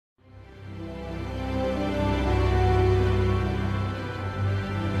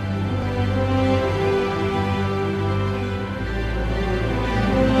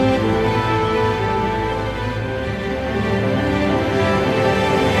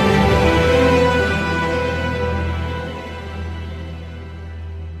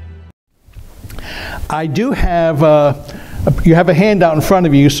I do have, you have a handout in front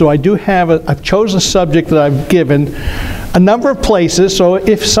of you, so I do have, I've chosen a subject that I've given a number of places, so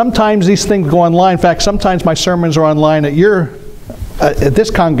if sometimes these things go online, in fact, sometimes my sermons are online at at this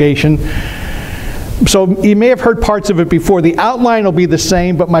congregation, so you may have heard parts of it before. The outline will be the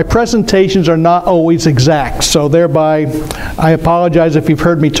same, but my presentations are not always exact, so thereby I apologize if you've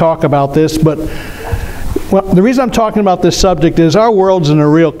heard me talk about this, but well, the reason I'm talking about this subject is our world's in a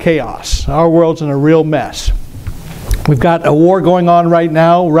real chaos. Our world's in a real mess. We've got a war going on right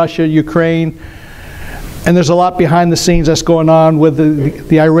now, Russia, Ukraine, and there's a lot behind the scenes that's going on with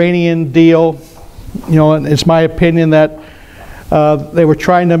the Iranian deal. You know, and it's my opinion that they were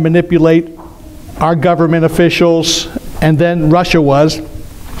trying to manipulate our government officials, and then Russia was.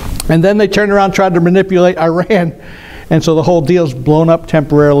 And then they turned around and tried to manipulate Iran, and so the whole deal's blown up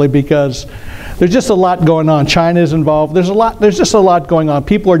temporarily because there's just a lot going on. China is involved. There's just a lot going on.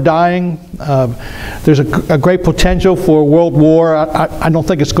 People are dying. There's a great potential for world war. I don't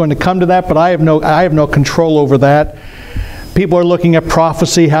think it's going to come to that, but I have no control over that. People are looking at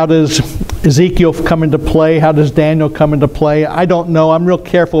prophecy. How does Ezekiel come into play? How does Daniel come into play? I don't know. I'm real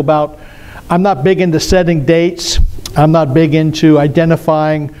careful about, I'm not big into setting dates. I'm not big into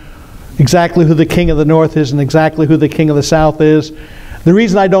identifying exactly who the king of the north is and exactly who the king of the south is. The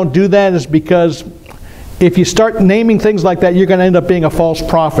reason I don't do that is because if you start naming things like that, you're going to end up being a false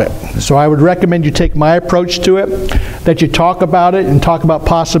prophet. So I would recommend you take my approach to it, that you talk about it and talk about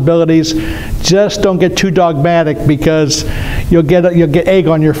possibilities. Just don't get too dogmatic because you'll get egg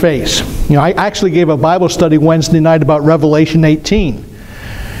on your face. You know, I actually gave a Bible study Wednesday night about Revelation 18.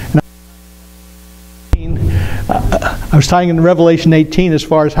 I was tying in Revelation 18 as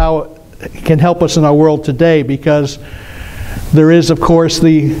far as how it can help us in our world today, because there is, of course,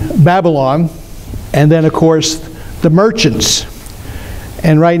 the Babylon, and then, of course, the merchants.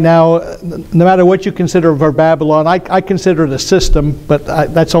 And right now, no matter what you consider for Babylon, I consider it a system, but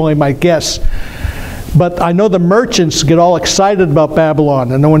that's only my guess. But I know the merchants get all excited about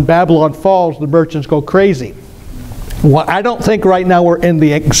Babylon, and then when Babylon falls, the merchants go crazy. Well, I don't think right now we're in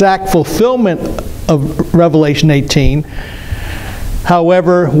the exact fulfillment of Revelation 18.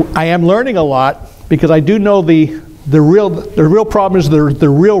 However, I am learning a lot, because I do know the real problem is the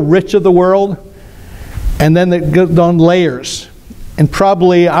real rich of the world, and then it goes on layers. And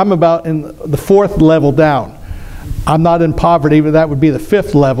probably I'm about in the 4th level down. I'm not in poverty, but that would be the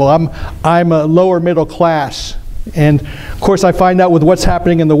 5th level. I'm a lower middle class. And of course I find out with what's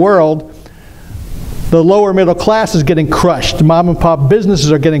happening in the world, the lower middle class is getting crushed. Mom and pop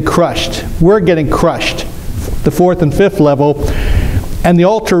businesses are getting crushed. We're getting crushed, the 4th and 5th level. And the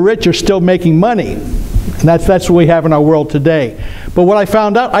ultra rich are still making money. And that's what we have in our world today. But what I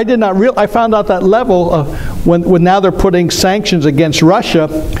found out, I found out that level of when now they're putting sanctions against Russia.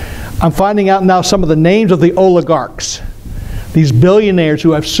 I'm finding out now some of the names of the oligarchs, these billionaires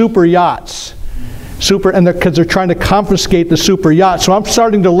who have super yachts, because they're trying to confiscate the super yachts. So I'm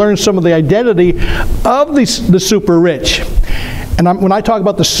starting to learn some of the identity of the super rich. And when I talk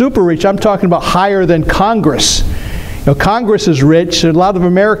about the super rich, I'm talking about higher than Congress. You know, Congress is rich, a lot of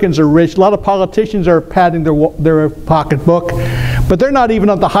Americans are rich, a lot of politicians are padding their pocketbook, but they're not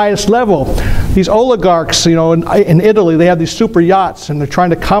even at the highest level. These oligarchs, you know, in Italy, they have these super yachts, and they're trying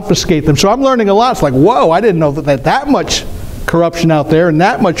to confiscate them. So I'm learning a lot. It's like, whoa, I didn't know that much corruption out there and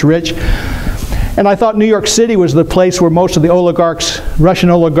that much rich. And I thought New York City was the place where most of the oligarchs, Russian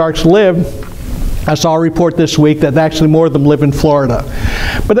oligarchs, live. I saw a report this week that actually more of them live in Florida.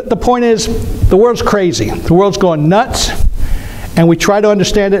 But the point is, the world's crazy. The world's going nuts, and we try to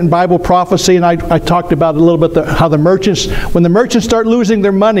understand it in Bible prophecy, and I talked about a little bit how the merchants, when the merchants start losing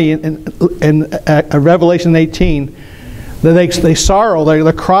their money in Revelation 18, they sorrow,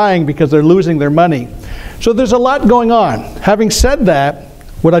 they're crying because they're losing their money. So there's a lot going on. Having said that,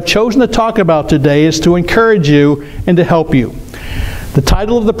 what I've chosen to talk about today is to encourage you and to help you. The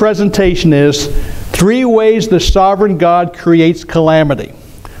title of the presentation is 3 Ways the Sovereign God Creates Calamity.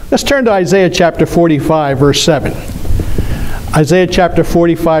 Let's turn to Isaiah chapter 45, verse 7. Isaiah chapter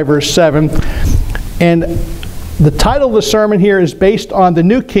 45, verse 7. And the title of the sermon here is based on the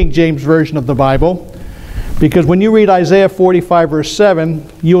New King James Version of the Bible, because when you read Isaiah 45, verse 7,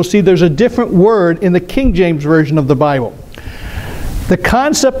 you'll see there's a different word in the King James Version of the Bible. The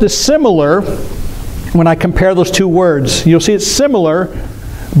concept is similar. When I compare those two words, you'll see it's similar,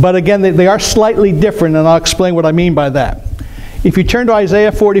 but again, they are slightly different, and I'll explain what I mean by that. If you turn to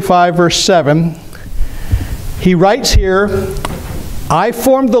Isaiah 45, verse 7, he writes here, I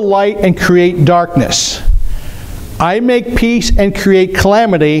form the light and create darkness. I make peace and create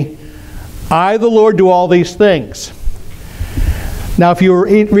calamity. I, the Lord, do all these things. Now, if you were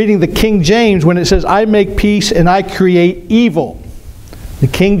reading the King James, when it says, I make peace and I create evil, the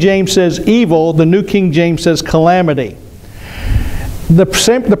King James says evil, the New King James says calamity. The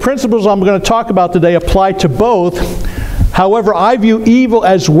principles I'm going to talk about today apply to both. However, I view evil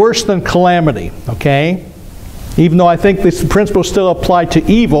as worse than calamity, okay? Even though I think these principles still apply to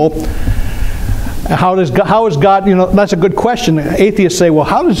evil, how is God, you know, that's a good question. Atheists say, well,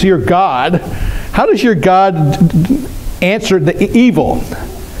 how does your God answer the evil?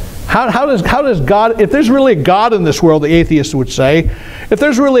 How does God, if there's really a God in this world, the atheists would say, if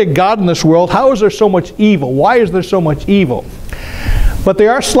there's really a God in this world, how is there so much evil? Why is there so much evil? But they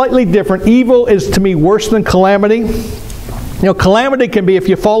are slightly different. Evil is, to me, worse than calamity. You know, calamity can be if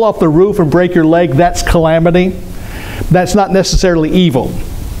you fall off the roof and break your leg, that's calamity. That's not necessarily evil.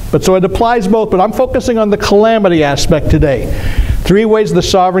 But so it applies both, but I'm focusing on the calamity aspect today. 3 ways the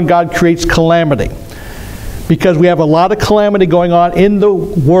sovereign God creates calamity. Because we have a lot of calamity going on in the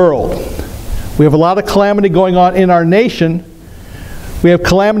world. We have a lot of calamity going on in our nation. We have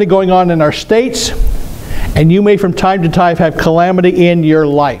calamity going on in our states. And you may from time to time have calamity in your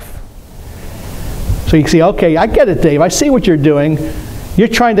life. So you see, okay, I get it, Dave. I see what you're doing. You're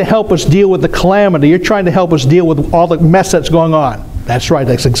trying to help us deal with the calamity. You're trying to help us deal with all the mess that's going on. That's right.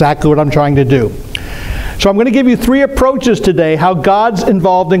 That's exactly what I'm trying to do. So I'm going to give you 3 approaches today how God's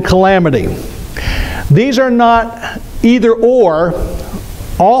involved in calamity. These are not either or.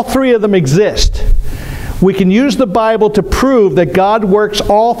 All 3 of them exist. We can use the Bible to prove that God works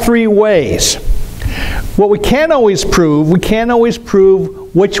all 3 ways. What we can't always prove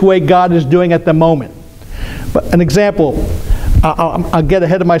which way God is doing at the moment. But an example, I'll get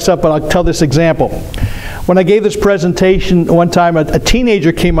ahead of myself, but I'll tell this example. When I gave this presentation one time, a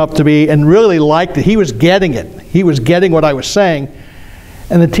teenager came up to me and really liked it. He was getting it. He was getting what I was saying.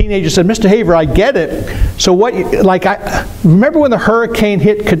 And the teenager said, Mr. Havir, I get it. So what, remember when the hurricane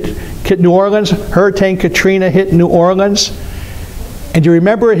hit New Orleans? Hurricane Katrina hit New Orleans? And do you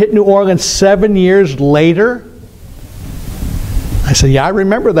remember it hit New Orleans 7 years later? I said, yeah, I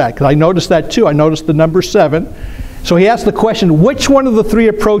remember that, because I noticed that too. I noticed the number 7. So he asked the question, which one of the 3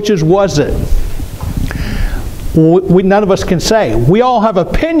 approaches was it? None of us can say. We all have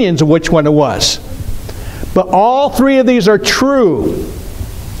opinions of which one it was. But all 3 of these are true.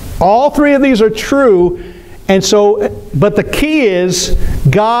 All 3 of these are true. And so, but the key is,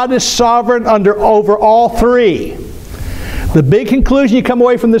 God is sovereign over all 3. The big conclusion you come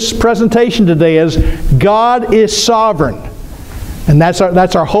away from this presentation today is, God is sovereign. And that's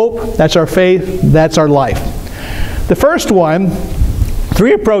our hope, that's our faith, that's our life. The first one,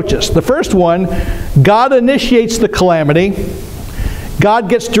 3 approaches. The first one, God initiates the calamity. God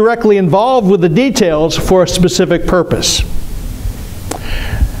gets directly involved with the details for a specific purpose.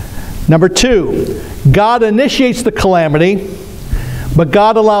 Number 2, God initiates the calamity, but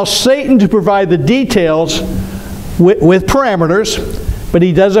God allows Satan to provide the details with parameters, but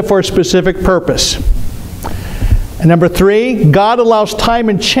he does it for a specific purpose. And number 3, God allows time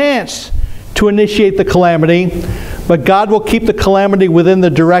and chance to initiate the calamity, but God will keep the calamity within the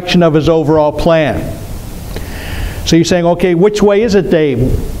direction of his overall plan. So you're saying, okay, which way is it, Dave?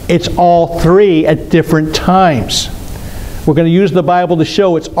 It's all 3 at different times. We're going to use the Bible to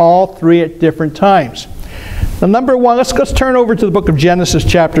show it's all 3 at different times. Now, number 1, let's turn over to the book of Genesis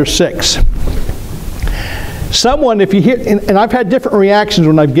chapter 6. Someone, if you hear, and I've had different reactions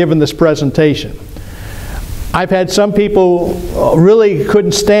when I've given this presentation. I've had some people really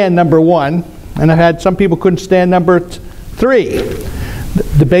couldn't stand number 1, and I've had some people couldn't stand number 3,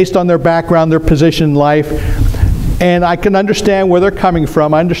 based on their background, their position in life. And I can understand where they're coming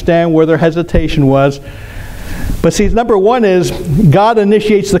from. I understand where their hesitation was. But see, number 1 is, God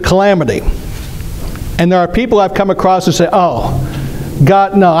initiates the calamity. And there are people I've come across who say, oh,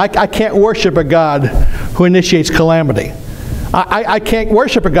 God, no, I can't worship a God who initiates calamity. I can't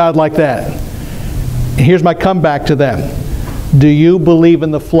worship a God like that. And here's my comeback to them. Do you believe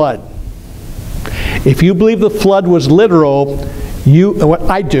in the flood? If you believe the flood was literal, what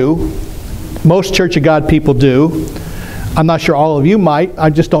I do, most Church of God people do, I'm not sure all of you might,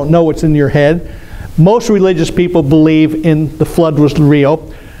 I just don't know what's in your head. Most religious people believe in the flood was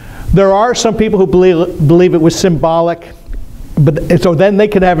real. There are some people who believe it was symbolic, but so then they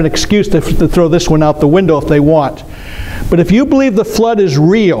could have an excuse to throw this one out the window if they want. But if you believe the flood is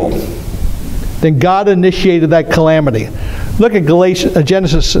real, then God initiated that calamity. Look at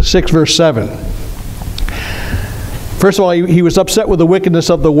Genesis 6 verse 7. First of all, he was upset with the wickedness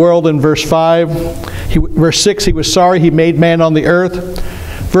of the world in verse 5. Verse 6, he was sorry he made man on the earth.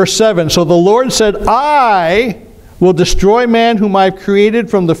 Verse 7, so the Lord said, I will destroy man whom I have created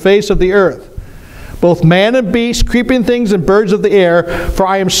from the face of the earth. both man and beast, creeping things and birds of the air, for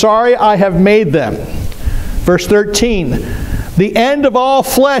I am sorry I have made them. Verse 13, the end of all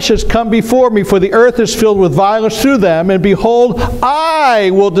flesh has come before me, for the earth is filled with violence through them, and behold,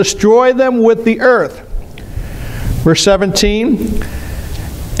 I will destroy them with the earth. Verse 17,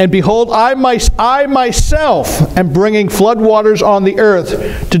 and behold, I myself am bringing floodwaters on the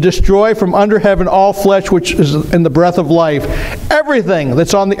earth to destroy from under heaven all flesh which is in the breath of life. Everything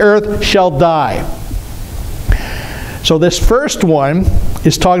that's on the earth shall die. So this first one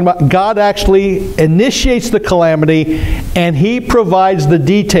is talking about God actually initiates the calamity and He provides the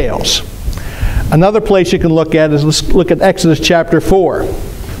details. Another place you can look at is, let's look at Exodus chapter 4.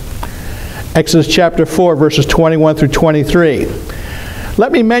 Exodus chapter 4, verses 21 through 23.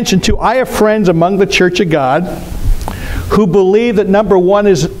 Let me mention too, I have friends among the Church of God who believe that number one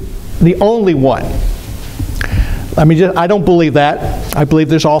is the only one. I don't believe that. I believe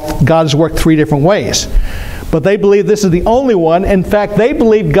God has worked three different ways. But they believe this is the only one. In fact, they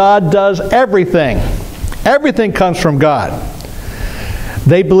believe God does everything. Everything comes from God.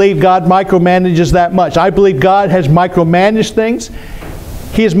 They believe God micromanages that much. I believe God has micromanaged things.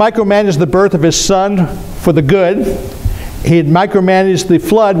 He has micromanaged the birth of His Son for the good. He had micromanaged the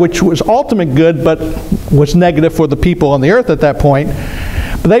flood, which was ultimate good, but was negative for the people on the earth at that point.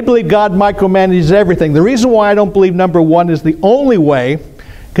 But they believe God micromanages everything. The reason why I don't believe number one is the only way,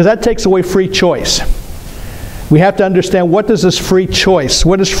 because that takes away free choice. We have to understand, what does this free choice,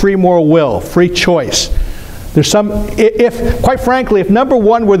 what is free moral will, free choice? There's quite frankly, if number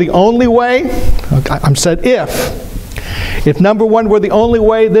one were the only way, if number one were the only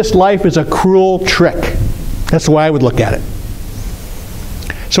way, this life is a cruel trick. That's the way I would look at it.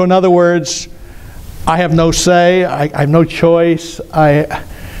 So in other words, I have no say, I have no choice,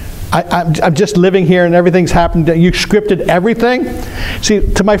 I'm just living here and everything's happened. You scripted everything. See,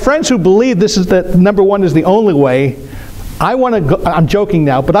 to my friends who believe that number one is the only way, I'm joking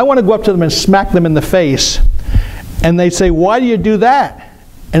now, but I want to go up to them and smack them in the face. And they say, why do you do that?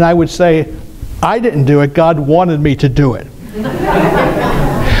 And I would say, I didn't do it, God wanted me to do it.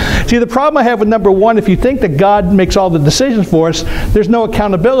 See, the problem I have with number one, if you think that God makes all the decisions for us, there's no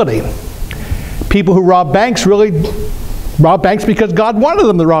accountability. People who rob banks really rob banks because God wanted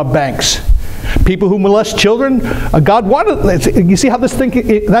them to rob banks. People who molest children, God wanted. You see how this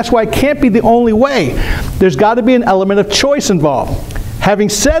thing, that's why it can't be the only way. There's got to be an element of choice involved. Having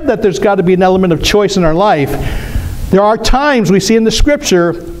said that there's got to be an element of choice in our life, there are times we see in the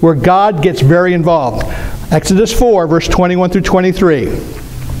Scripture where God gets very involved. Exodus 4, verse 21 through 23.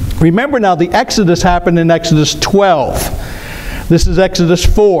 Remember now, the Exodus happened in Exodus 12. This is Exodus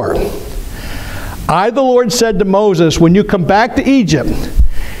 4. I, the Lord, said to Moses, when you come back to Egypt,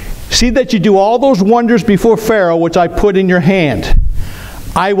 see that you do all those wonders before Pharaoh, which I put in your hand.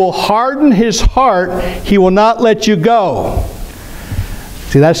 I will harden his heart. He will not let you go.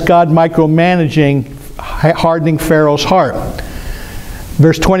 See, that's God micromanaging, hardening Pharaoh's heart.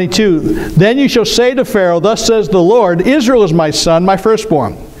 Verse 22, then you shall say to Pharaoh, thus says the Lord, Israel is my son, my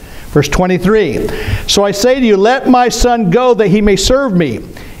firstborn. Verse 23, so I say to you, let my son go that he may serve me.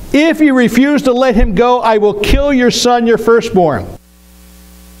 If you refuse to let him go, I will kill your son, your firstborn.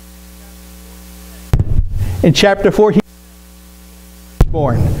 In chapter 4, he was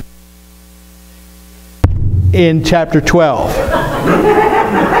born. In chapter 12.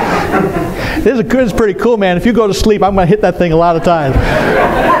 This is pretty cool, man. If you go to sleep, I'm going to hit that thing a lot of times.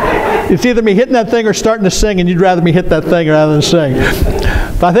 It's either me hitting that thing or starting to sing, and you'd rather me hit that thing rather than sing.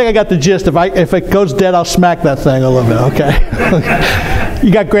 But I think I got the gist. If it goes dead, I'll smack that thing a little bit, okay?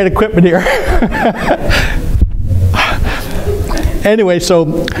 You got great equipment here. Anyway,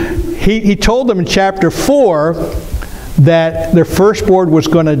 so he told them in chapter 4 that their firstborn was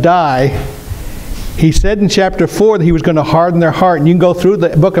going to die. He said in chapter 4 that he was going to harden their heart. And you can go through the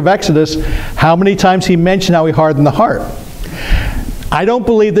book of Exodus, how many times he mentioned how he hardened the heart. I don't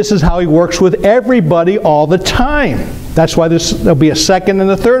believe this is how he works with everybody all the time. That's why there'll be a second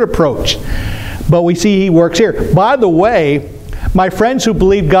and a third approach. But we see he works here. By the way, my friends who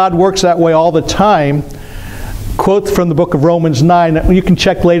believe God works that way all the time, quote from the book of Romans 9. You can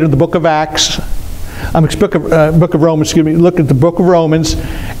check later the book of Acts. Book of Romans, excuse me. Look at the book of Romans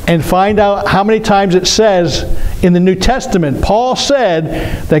and find out how many times it says in the New Testament, Paul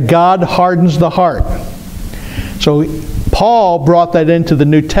said that God hardens the heart. So Paul brought that into the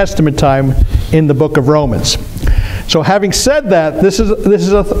New Testament time in the book of Romans. So having said that, this is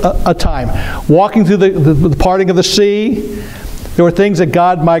a time. Walking through the parting of the sea, there were things that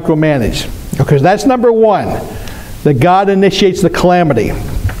God micromanaged. Okay, that's number one, that God initiates the calamity.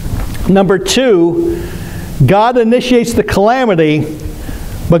 Number two, God initiates the calamity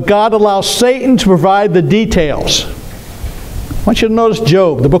But God allows Satan to provide the details. I want you to notice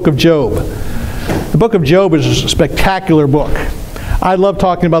Job, the book of Job. The book of Job is a spectacular book. I love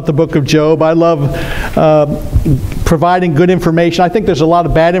talking about the book of Job. I love providing good information. I think there's a lot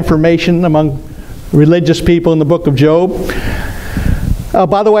of bad information among religious people in the book of Job.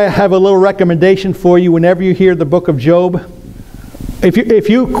 By the way, I have a little recommendation for you whenever you hear the book of Job. If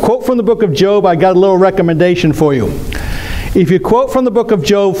you quote from the book of Job, I got a little recommendation for you. If you quote from the book of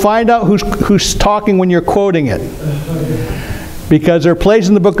Job, find out who's talking when you're quoting it. Because there are places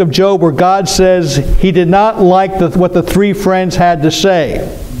in the book of Job where God says he did not like what the three friends had to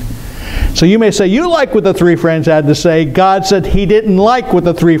say. So you may say, you like what the three friends had to say. God said he didn't like what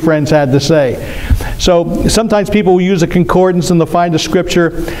the three friends had to say. So sometimes people will use a concordance and they'll find a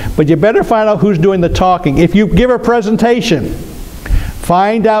scripture, but you better find out who's doing the talking. If you give a presentation,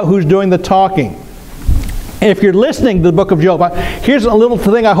 find out who's doing the talking. If you're listening to the book of Job, here's a little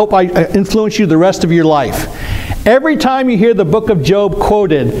thing I hope I influence you the rest of your life. Every time you hear the book of Job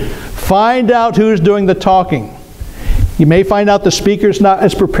quoted, find out who's doing the talking. You may find out the speaker's not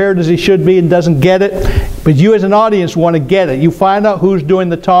as prepared as he should be and doesn't get it, but you as an audience want to get it. You find out who's doing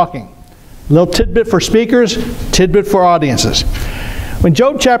the talking. A little tidbit for speakers, tidbit for audiences. When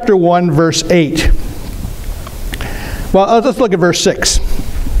Job chapter 1, verse 8. Well, let's look at verse 6.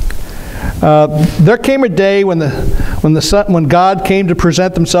 There came a day when God came to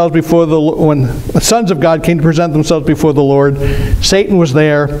present themselves before when the sons of God came to present themselves before the Lord. Satan was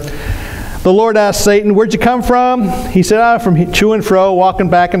there. The Lord asked Satan, "Where'd you come from?" He said, "From to and fro, walking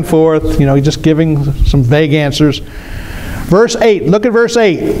back and forth." You know, just giving some vague answers. Verse 8. Look at verse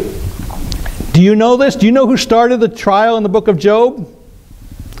 8. Do you know this? Do you know who started the trial in the book of Job?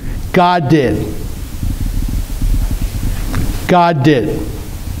 God did. God did.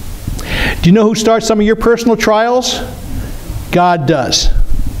 Do you know who starts some of your personal trials? God does.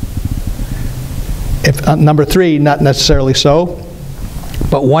 Number 3, not necessarily so.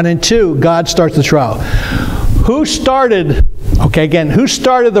 But 1 and 2, God starts the trial. Who started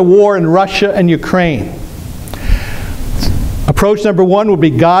the war in Russia and Ukraine? Approach number 1 would be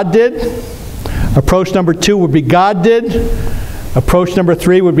God did. Approach number 2 would be God did. Approach number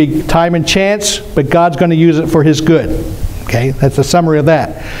 3 would be time and chance, but God's going to use it for his good. Okay, that's a summary of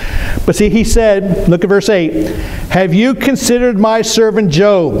that. But see, he said, look at verse 8, "Have you considered my servant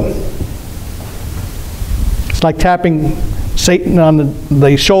Job?" It's like tapping Satan on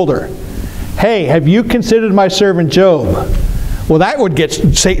the shoulder. "Hey, have you considered my servant Job?" Well, that would get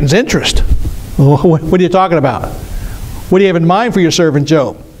Satan's interest. What are you talking about? What do you have in mind for your servant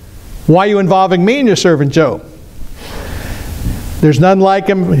Job? Why are you involving me in your servant Job? There's none like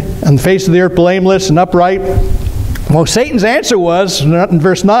him on the face of the earth, blameless and upright. Well, Satan's answer was, in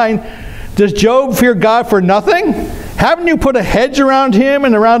verse 9, "Does Job fear God for nothing? Haven't you put a hedge around him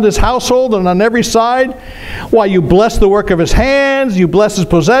and around his household and on every side? Why, you bless the work of his hands, you bless his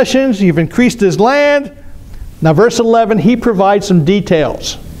possessions, you've increased his land." Now, verse 11, he provides some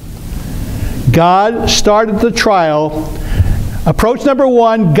details. God started the trial. Approach number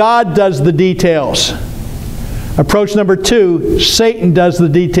 1, God does the details. Approach number 2, Satan does the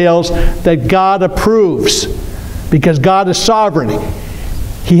details that God approves. Because God is sovereign.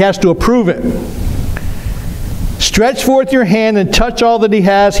 He has to approve it. "Stretch forth your hand and touch all that he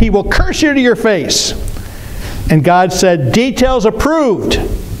has. He will curse you to your face." And God said, "Details approved.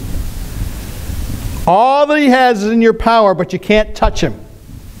 All that he has is in your power, but you can't touch him."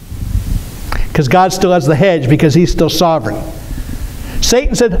 Because God still has the hedge, because he's still sovereign.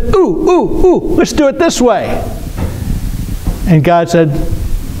 Satan said, ooh, let's do it this way. And God said,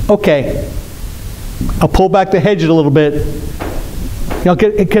 "Okay. I'll pull back the hedge a little bit." You know,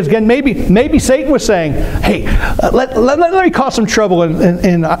 because again, maybe Satan was saying, "Hey, let me cause some trouble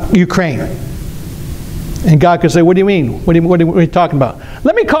in Ukraine." And God could say, "What do you mean? What are you talking about?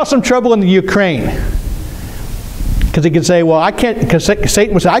 Let me cause some trouble in the Ukraine." Because he could say, "Well, I can't," because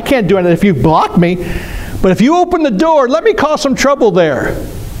Satan would say, "I can't do it if you block me. But if you open the door, let me cause some trouble there."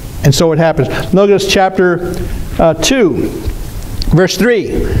 And so it happens. Look at chapter 2, verse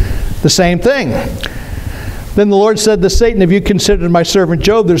 3. The same thing. "Then the Lord said to Satan, have you considered my servant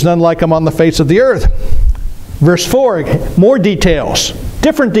Job? There's none like him on the face of the earth." Verse 4, more details,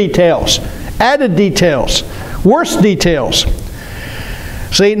 different details, added details, worse details.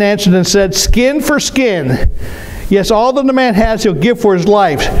 Satan answered and said, "Skin for skin. Yes, all that the man has he'll give for his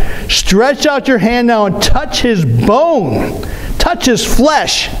life. Stretch out your hand now and touch his bone, touch his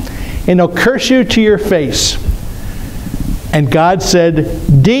flesh, and he'll curse you to your face." And God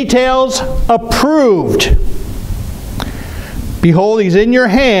said, "Details approved. Behold, he's in your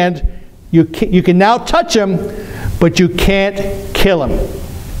hand. You can now touch him, but you can't kill him."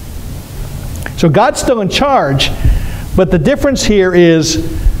 So God's still in charge, but the difference here is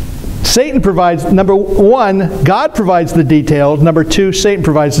Satan provides, number one, God provides the details. Number two, Satan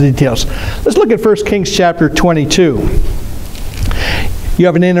provides the details. Let's look at 1 Kings chapter 22. You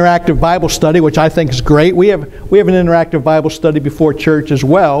have an interactive Bible study, which I think is great. We have an interactive Bible study before church as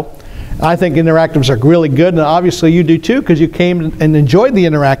well. I think interactives are really good, and obviously you do too, because you came and enjoyed the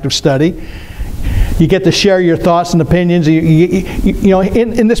interactive study. You get to share your thoughts and opinions. You know,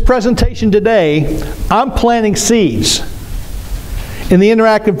 in this presentation today, I'm planting seeds. In the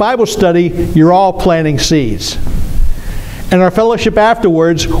interactive Bible study, you're all planting seeds. In our fellowship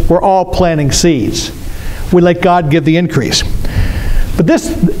afterwards, we're all planting seeds. We let God give the increase. But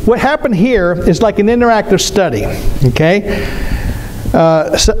what happened here is like an interactive study. Okay?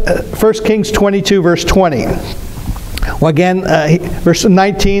 1 Kings 22, verse 20. Well, again, verse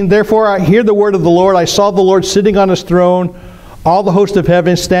 19, therefore I hear the word of the Lord. I saw the Lord sitting on his throne, all the host of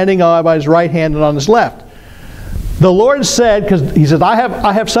heaven standing by his right hand and on his left. The Lord said, because he said, I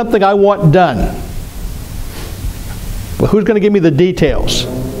have something I want done. Well, who's going to give me the details?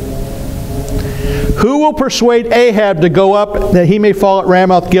 Who will persuade Ahab to go up that he may fall at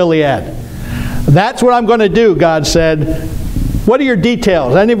Ramoth Gilead? That's what I'm going to do, God said. What are your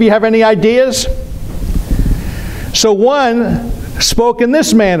details? Any of you have any ideas? So one spoke in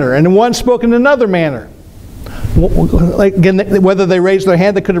this manner, and one spoke in another manner. Like, again, whether they raised their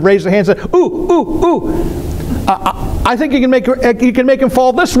hand, they could have raised their hand and said, ooh, ooh, ooh. I think you can make him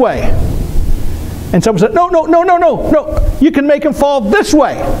fall this way. And someone said, no, no, no, no, no, no. You can make him fall this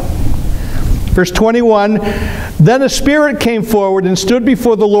way. Verse 21, then a spirit came forward and stood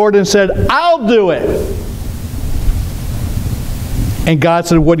before the Lord and said, I'll do it. And God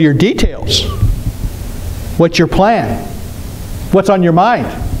said, what are your details? What's your plan? What's on your mind?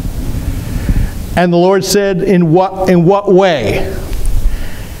 And the Lord said, in what way?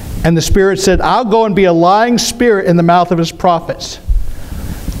 And the Spirit said, I'll go and be a lying spirit in the mouth of his prophets.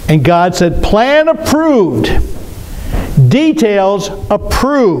 And God said, plan approved. Details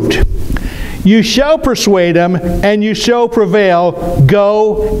approved. You shall persuade him, and you shall prevail.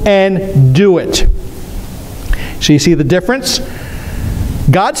 Go and do it. So you see the difference?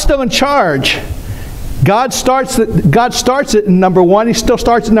 God's still in charge. God starts it in number one. He still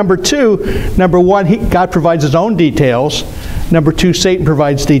starts at number two. Number one, God provides his own details. Number two, Satan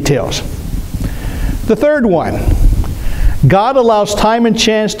provides details. The third one, God allows time and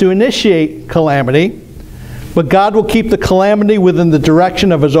chance to initiate calamity, but God will keep the calamity within the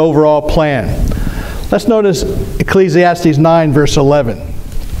direction of his overall plan. Let's notice Ecclesiastes 9, verse 11.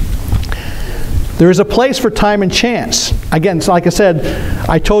 There is a place for time and chance. Again, like I said,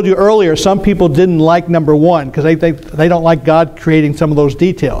 I told you earlier, some people didn't like number one because they don't like God creating some of those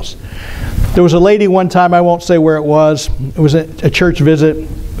details. There was a lady one time, I won't say where it was a church visit,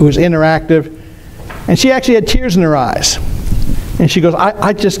 it was interactive, and she actually had tears in her eyes. And she goes,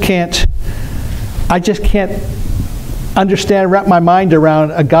 I just can't understand, wrap my mind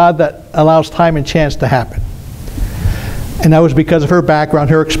around a God that allows time and chance to happen. And that was because of her background,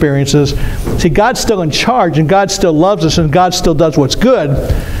 her experiences. See, God's still in charge, and God still loves us, and God still does what's good.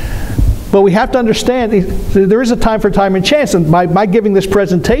 But we have to understand, there is a time for time and chance. And by giving this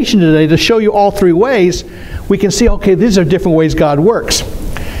presentation today to show you all three ways, we can see, okay, these are different ways God works.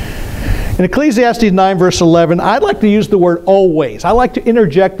 In Ecclesiastes 9, verse 11, I'd like to use the word always. I like to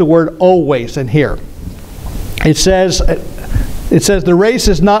interject the word always in here. It says, the race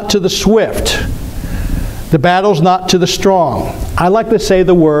is not to the swift. The battle's not to the strong. I like to say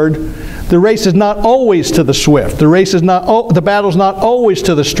the word, the race is not always to the swift. The battle's not always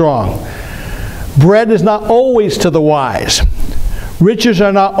to the strong. Bread is not always to the wise. Riches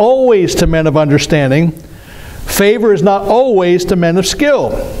are not always to men of understanding. Favor is not always to men of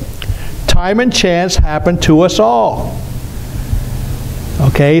skill. Time and chance happen to us all.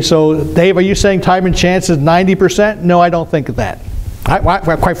 Okay, so Dave, are you saying time and chance is 90%? No, I don't think of that.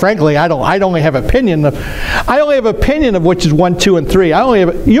 Quite frankly, I only have opinion of which is 1, 2, and 3.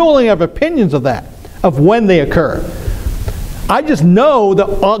 You only have opinions of that, of when they occur. I just know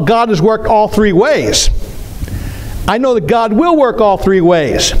that God has worked all three ways. I know that God will work all three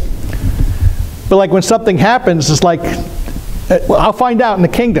ways. But like when something happens, it's like, I'll find out in the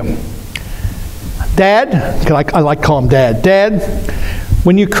kingdom. Dad, I like to call him Dad. Dad,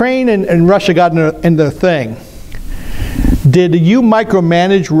 when Ukraine and Russia got in the thing, did you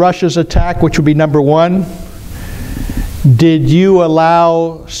micromanage Russia's attack, which would be number one? Did you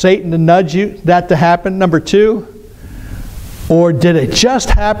allow Satan to nudge that to happen, number two? Or did it just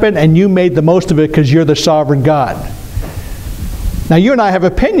happen and you made the most of it because you're the sovereign God? Now you and I have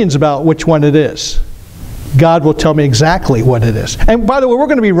opinions about which one it is. God will tell me exactly what it is. And by the way, we're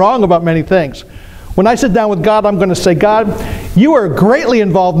going to be wrong about many things. When I sit down with God, I'm going to say, God, you are greatly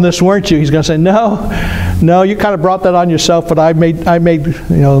involved in this, weren't you? He's going to say, no, you kind of brought that on yourself, but I made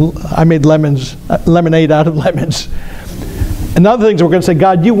lemonade out of lemons. And other things, we're going to say,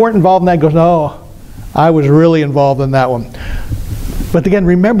 God, you weren't involved in that. He goes, no, I was really involved in that one. But again,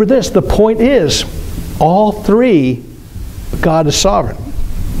 remember this, the point is, all three, God is sovereign.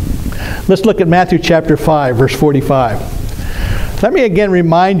 Let's look at Matthew chapter 5, verse 45. Let me again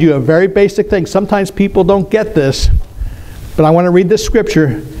remind you of very basic things. Sometimes people don't get this, but I want to read this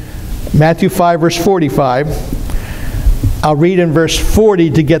scripture, Matthew 5, verse 45. I'll read in verse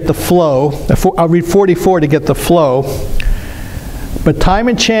 40 to get the flow. I'll read 44 to get the flow. But time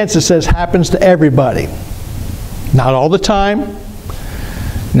and chance, it says, happens to everybody. Not all the time.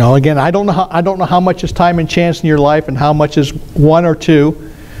 Again, I don't know how much is time and chance in your life and how much is one or two.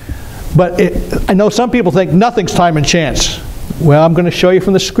 But I know some people think nothing's time and chance. Well, I'm going to show you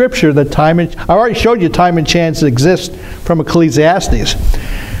from the scripture that I already showed you time and chance exist from Ecclesiastes.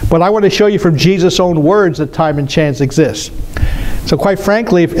 But I want to show you from Jesus' own words that time and chance exists. So quite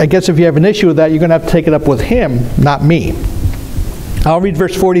frankly, I guess if you have an issue with that, you're going to have to take it up with him, not me. I'll read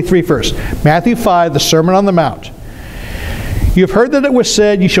verse 43 first. Matthew 5, the Sermon on the Mount. You have heard that it was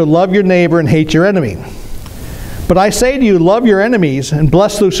said, you shall love your neighbor and hate your enemy. But I say to you, love your enemies and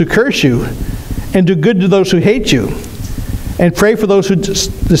bless those who curse you, and do good to those who hate you, and pray for those who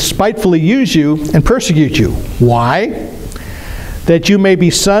despitefully use you and persecute you. Why? That you may be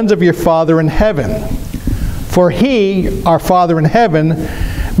sons of your Father in heaven. For he, our Father in heaven,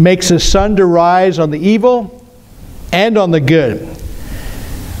 makes his sun to rise on the evil and on the good.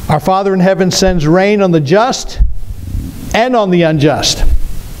 Our Father in heaven sends rain on the just and on the unjust.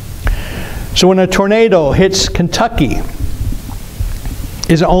 So when a tornado hits Kentucky,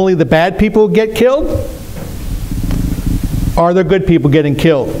 is it only the bad people who get killed? Or are there good people getting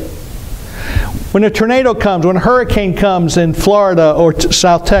killed? When a tornado comes, when a hurricane comes in Florida or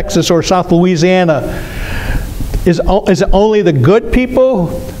South Texas or South Louisiana, is it only the good people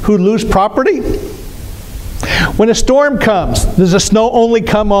who lose property? When a storm comes, does the snow only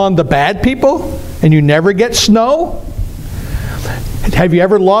come on the bad people and you never get snow? Have you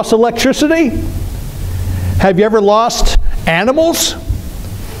ever lost electricity? Have you ever lost animals?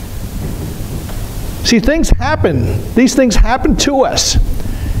 See, things happen. These things happen to us.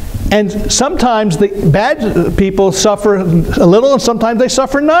 And sometimes the bad people suffer a little, and sometimes they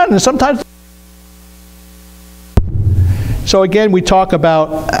suffer none. And sometimes. So again, we talk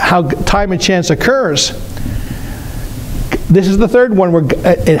about how time and chance occurs. This is the third one where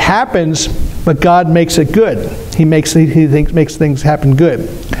it happens, but God makes it good. He makes things happen good.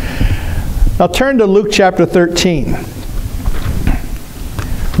 Now turn to Luke chapter 13.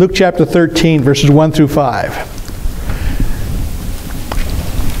 Luke chapter 13, verses 1 through 5.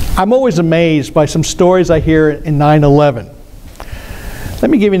 I'm always amazed by some stories I hear in 9/11.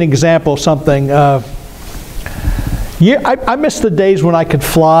 Let me give you an example of something. I miss the days when I could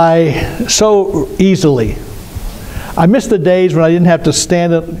fly so easily. I miss the days when I didn't have to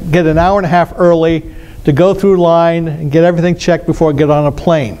get an hour and a half early to go through line and get everything checked before I get on a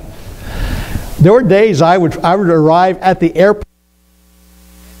plane. There were days I would arrive at the airport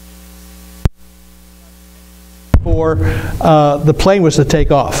before the plane was to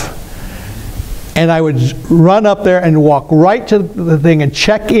take off. And I would run up there and walk right to the thing and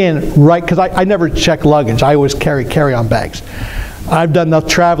check in right, because I never check luggage. I always carry-on bags. I've done enough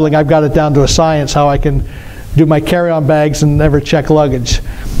traveling, I've got it down to a science how I can do my carry-on bags and never check luggage.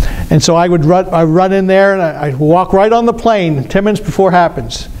 And so I would run in there and I'd walk right on the plane 10 minutes before it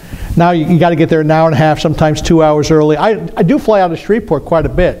happens. Now you got to get there an hour and a half, sometimes 2 hours early. I do fly out of Shreveport quite a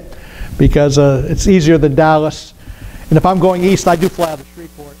bit because it's easier than Dallas. And if I'm going east, I do fly out of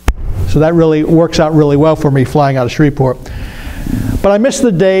Shreveport. So that really works out really well for me flying out of Shreveport. But I miss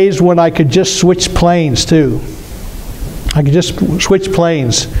the days when I could just switch planes too. I could just switch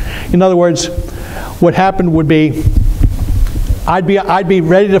planes. In other words, what happened would be I'd be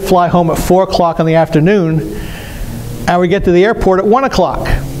ready to fly home at 4 o'clock in the afternoon, and we get to the airport at 1 o'clock.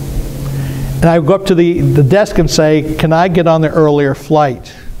 And I would go up to the desk and say, can I get on the earlier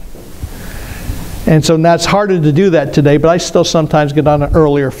flight? And so now it's harder to do that today, but I still sometimes get on an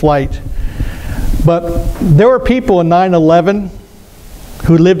earlier flight. But there were people in 9/11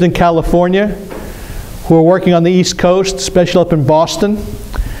 who lived in California, who were working on the East Coast, especially up in Boston,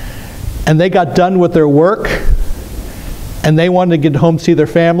 and they got done with their work, and they wanted to get home to see their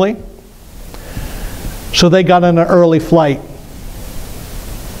family, so they got on an early flight.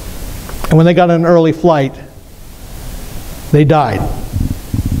 And when they got on an early flight, they died.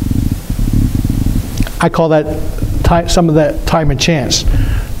 I call that time, some of that time and chance.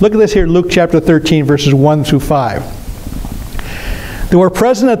 Look at this here, Luke chapter 13, verses 1 through 5. There were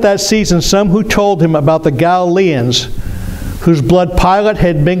present at that season some who told him about the Galileans whose blood Pilate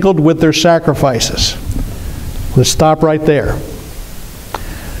had mingled with their sacrifices. Let's stop right there.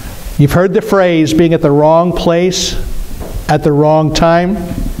 You've heard the phrase, being at the wrong place at the wrong time.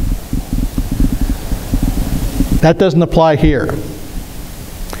 That doesn't apply here.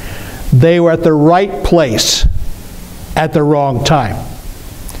 They were at the right place at the wrong time.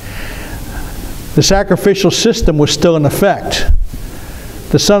 The sacrificial system was still in effect.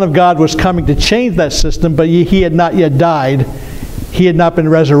 The Son of God was coming to change that system, but he had not yet died. He had not been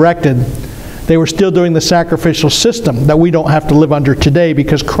resurrected. They were still doing the sacrificial system that we don't have to live under today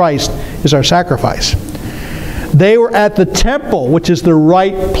because Christ is our sacrifice. They were at the temple, which is the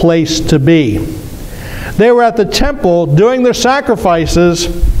right place to be. They were at the temple doing their sacrifices.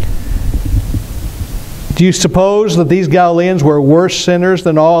 Do you suppose that these Galileans were worse sinners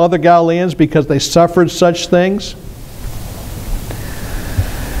than all other Galileans because they suffered such things?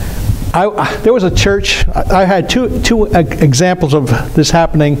 There was a church, I had two examples of this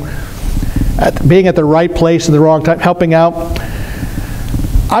happening, being at the right place at the wrong time, helping out.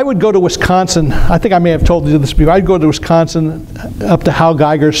 I would go to Wisconsin. I think I may have told you this before. I'd go to Wisconsin up to Hal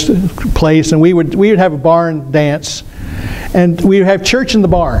Geiger's place, and we would have a barn dance, and we would have church in the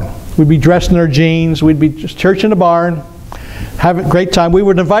barn. We'd be dressed in our jeans. We'd be just church in the barn, have a great time. We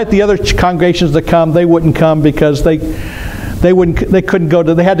would invite the other congregations to come. They wouldn't come because they couldn't go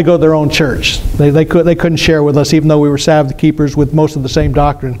to. They had to go to their own church. They couldn't share with us, even though we were Sabbath keepers with most of the same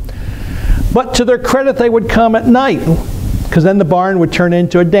doctrine. But to their credit, they would come at night, because then the barn would turn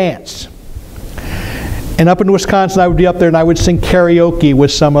into a dance. And up in Wisconsin, I would be up there and I would sing karaoke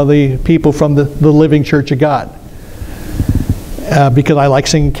with some of the people from the Living Church of God. Because I like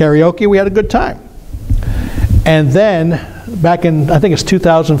singing karaoke, we had a good time. And then, back in, I think it's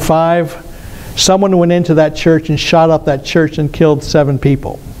 2005, someone went into that church and shot up that church and killed 7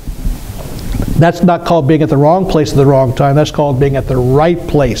 people. That's not called being at the wrong place at the wrong time. That's called being at the right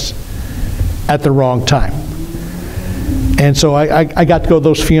place at the wrong time. And so I got to go to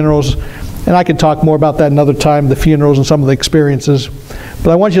those funerals, and I can talk more about that another time, the funerals and some of the experiences.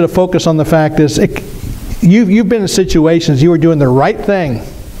 But I want you to focus on the fact is, you've been in situations you were doing the right thing,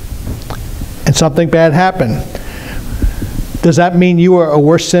 and something bad happened. Does that mean you were a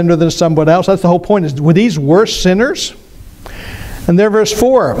worse sinner than somebody else? That's the whole point. Is, were these worse sinners? And there, verse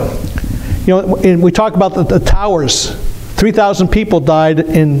 4. You know, and we talk about the towers. 3,000 people died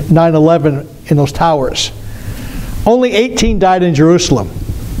in 9/11 in those towers. Only 18 died in Jerusalem.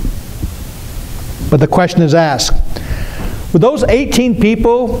 But the question is asked, were those 18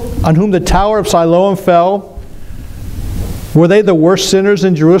 people on whom the Tower of Siloam fell, were they the worst sinners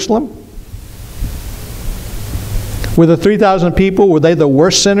in Jerusalem? Were the 3,000 people, were they the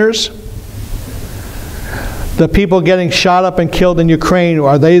worst sinners? The people getting shot up and killed in Ukraine,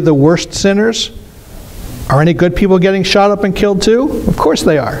 are they the worst sinners? Are any good people getting shot up and killed too? Of course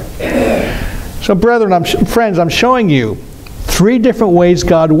they are. So brethren, friends, I'm showing you 3 different ways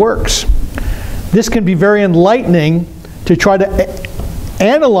God works. This can be very enlightening to try to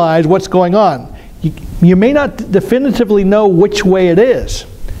analyze what's going on. You may not definitively know which way it is,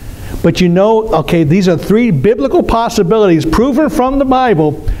 but you know, okay, these are 3 biblical possibilities proven from the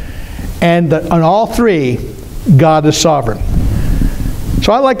Bible, and on all 3, God is sovereign.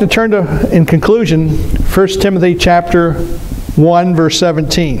 So I'd like to turn to, in conclusion, 1 Timothy chapter 1, verse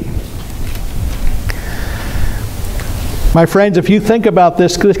 17. My friends, if you think about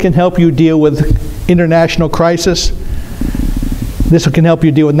this can help you deal with international crisis. This can help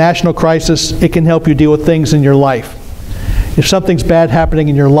you deal with national crisis. It can help you deal with things in your life. If something's bad happening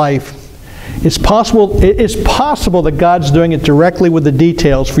in your life, it is possible that God's doing it directly with the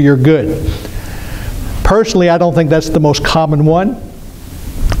details for your good. Personally, I don't think that's the most common one.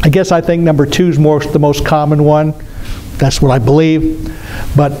 I guess I think number 2 is the most common one. That's what I believe.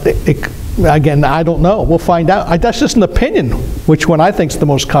 But again, I don't know. We'll find out. That's just an opinion, which one I think is the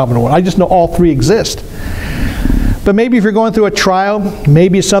most common one. I just know all 3 exist. But maybe if you're going through a trial,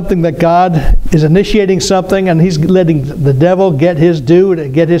 maybe it's something that God is initiating something and He's letting the devil get his due, to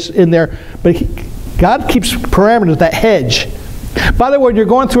get his in there. But God keeps parameters, that hedge. By the way, when you're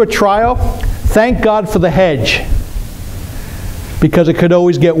going through a trial, thank God for the hedge, because it could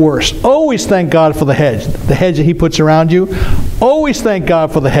always get worse. Always thank God for the hedge that He puts around you. Always thank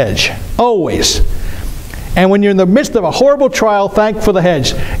God for the hedge. Always. And when you're in the midst of a horrible trial, thank for the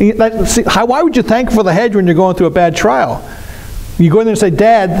hedge. Why would you thank for the hedge when you're going through a bad trial? You go in there and say,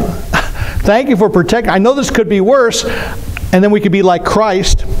 Dad, thank you for protecting. I know this could be worse. And then we could be like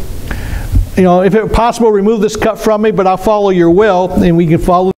Christ. you know, if it's possible, remove this cup from me, but I'll follow your will. And we can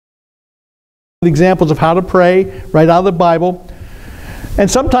follow the examples of how to pray right out of the Bible. And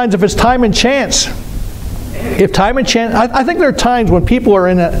sometimes if it's time and chance, I think there are times when people are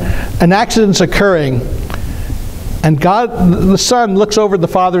in an accident's occurring, and God, the Son, looks over at the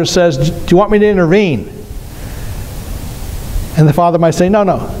Father and says, do you want me to intervene? And the Father might say,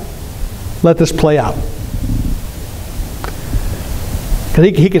 no, let this play out.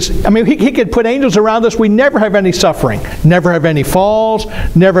 He could put angels around us. We never have any suffering, never have any falls,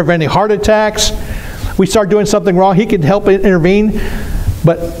 never have any heart attacks. We start doing something wrong, He could help intervene.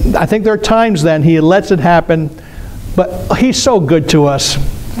 But I think there are times then He lets it happen. But He's so good to us.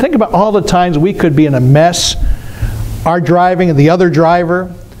 Think about all the times we could be in a mess. Our driving and the other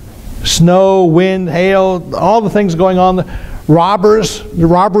driver, snow, wind, hail, all the things going on. The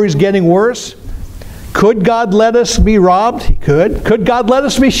robbery's getting worse. Could God let us be robbed? He could. Could God let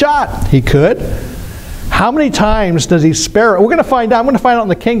us be shot? He could. How many times does He spare? I'm going to find out in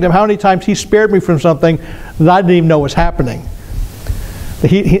the kingdom how many times He spared me from something that I didn't even know was happening.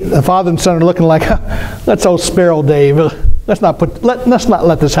 The Father and Son are looking like, let's old sparrow Dave. Let's not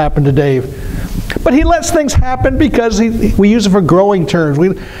let this happen to Dave. But He lets things happen because we use it for growing terms.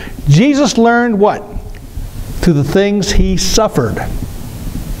 Jesus learned what? Through the things He suffered.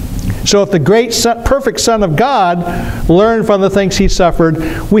 So if the great perfect Son of God learned from the things He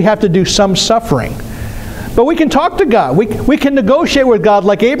suffered, we have to do some suffering. But we can talk to God. We can negotiate with God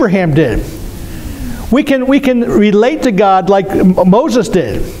like Abraham did. We can relate to God like Moses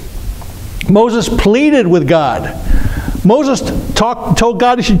did. Moses pleaded with God. Moses told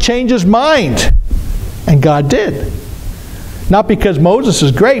God he should change his mind. And God did. Not because Moses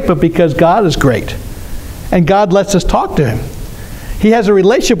is great, but because God is great. And God lets us talk to Him. He has a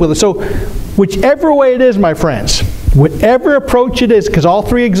relationship with us. So whichever way it is, my friends, whatever approach it is, because all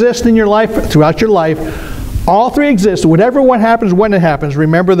three exist in your life, throughout your life, all three exist. Whatever one happens, when it happens,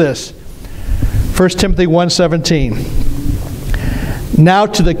 remember this. 1 Timothy 1:17. Now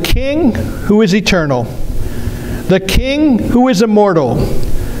to the King who is eternal, the King who is immortal,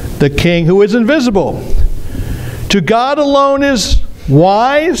 the King who is invisible, to God alone is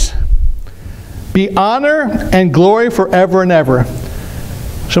wise, be honor and glory forever and ever.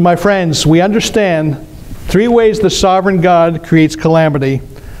 So my friends, we understand three ways the sovereign God creates calamity.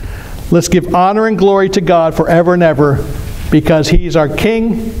 Let's give honor and glory to God forever and ever because He's our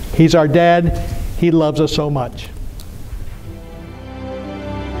King, He's our Dad, He loves us so much.